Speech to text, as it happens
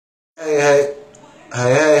Hey,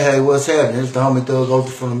 what's happening? It's the homie Thug-Osta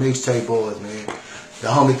from the Mixtape Boys, man. The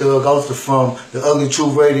homie Thug-Osta from the Ugly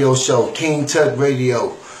Truth Radio Show, King Tut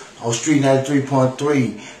Radio, on Street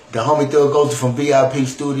 93.3. The homie Thug-Osta from VIP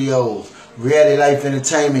Studios, Reality Life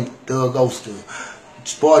Entertainment, Thug-Osta.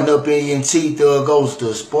 Spartan Up ENT,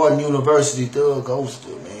 Thug-Osta. Spartan University,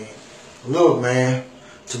 Thug-Osta, man. Look, man,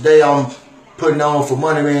 today I'm putting on for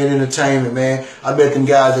Money Man Entertainment, man. I met them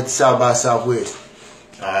guys at the South by Southwest.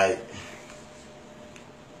 Alright.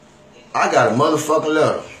 I got a motherfucking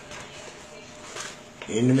letter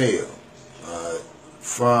in the mail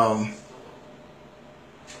from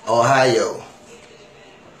Ohio.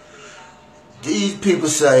 These people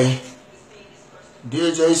say,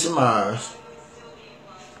 "Dear Jason Myers,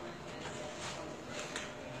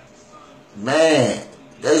 man,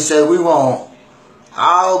 they say we want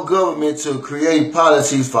our government to create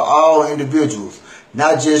policies for all individuals,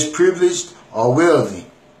 not just privileged or wealthy,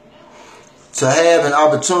 to have an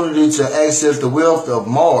opportunity to access the wealth of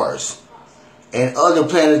Mars and other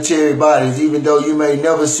planetary bodies. Even though you may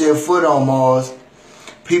never set foot on Mars,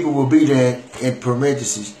 people will be there," in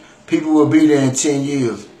parentheses, "people will be there in 10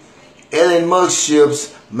 years. Elon Musk ships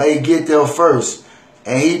may get there first,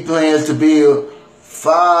 and he plans to build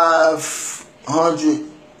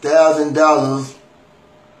 $500,000.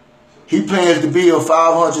 He plans to build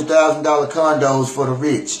 $500,000 condos for the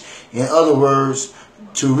rich. In other words,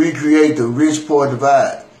 to recreate the rich-poor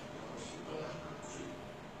divide."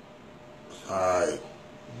 Alright.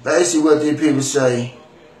 Basically what these people say,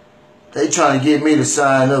 they trying to get me to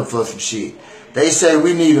sign up for some shit. They say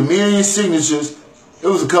we need 1 million signatures. It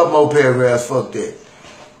was a couple more paragraphs, fuck that.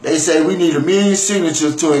 They say we need 1 million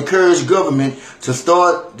signatures to encourage government to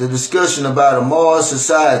start the discussion about a Mars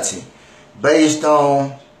society based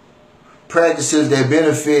on practices that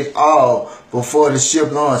benefit all before the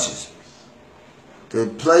ship launches. The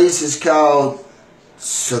place is called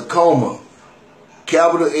Tacoma.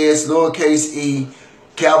 Capital S, lowercase e,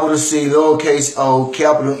 capital C, lowercase o,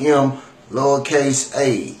 capital M, lowercase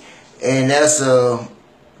a. And that's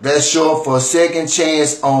short for Second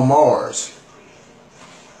Chance on Mars.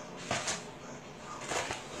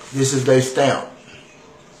 This is their stamp.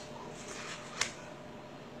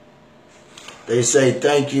 They say,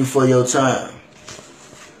 "Thank you for your time,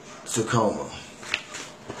 Tacoma."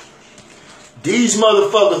 These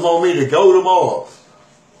motherfuckers want me to go to Mars.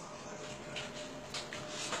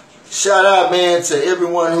 Shout out, man, to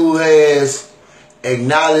everyone who has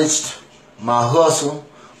acknowledged my hustle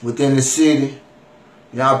within the city.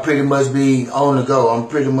 Y'all pretty much be on the go.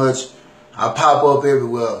 I pop up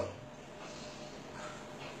everywhere.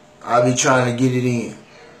 I be trying to get it in.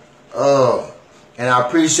 And I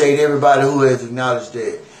appreciate everybody who has acknowledged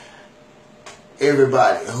that.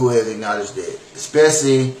 Everybody who has acknowledged that.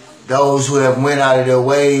 Especially those who have went out of their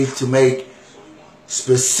way to make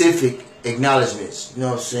specific acknowledgments. You know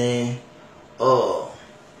what I'm saying?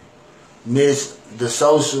 Miss the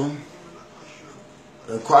Social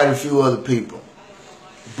and quite a few other people.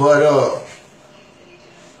 But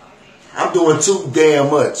I'm doing too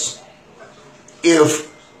damn much. If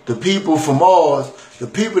the people from Mars, the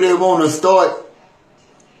people that want to start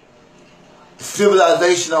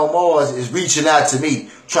civilization on Mars is reaching out to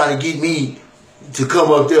me, trying to get me to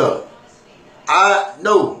come up there. I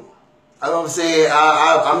know. You know what I'm saying?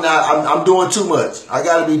 I'm doing too much. I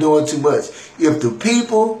gotta be doing too much. If the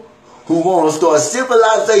people who want to start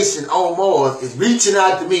civilization on Mars is reaching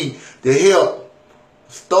out to me to help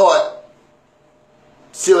start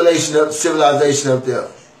civilization up there.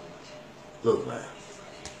 Look, man.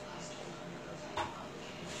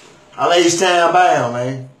 I'm H-Town bound,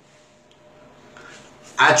 man.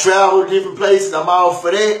 I travel to different places. I'm all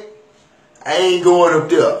for that. I ain't going up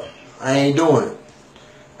there. I ain't doing it.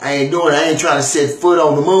 I ain't trying to set foot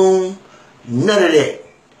on the moon. None of that.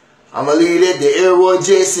 I'm going to leave that to Elroy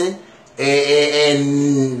Jetson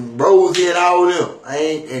and Rosie and all of them. I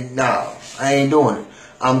ain't doing it.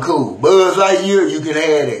 I'm cool. Buzz Lightyear, you can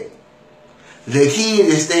have that. The kid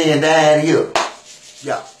is staying down here.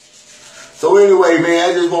 Yeah. So anyway, man,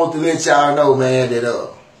 I just want to let y'all know, man, that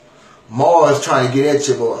Mars trying to get at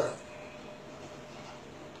your boy.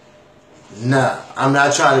 Nah, I'm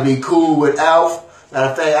not trying to be cool with Alf.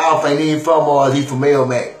 Matter of fact, Alf ain't even from Mars, he from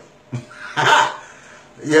Melmac.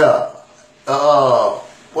 Yeah.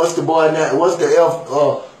 What's the boy name? What's the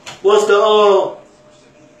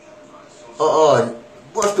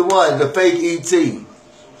one? The fake E.T.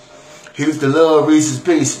 He used to love Reese's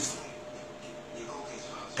Pieces.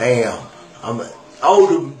 Damn. The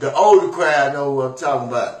older crowd know what I'm talking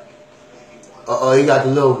about. He got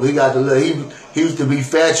the little, he used to be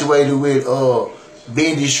infatuated with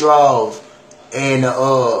bendy straws and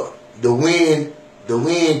the wind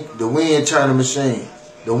turning machine.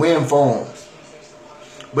 The wind forms.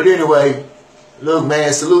 But anyway, look,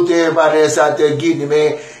 man, salute to everybody that's out there getting it,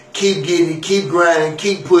 man. Keep getting it, keep grinding,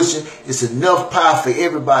 keep pushing. It's enough pie for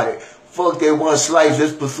everybody. Fuck that one slice,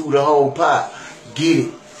 let's pursue the whole pie. Get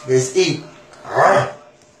it. Let's eat.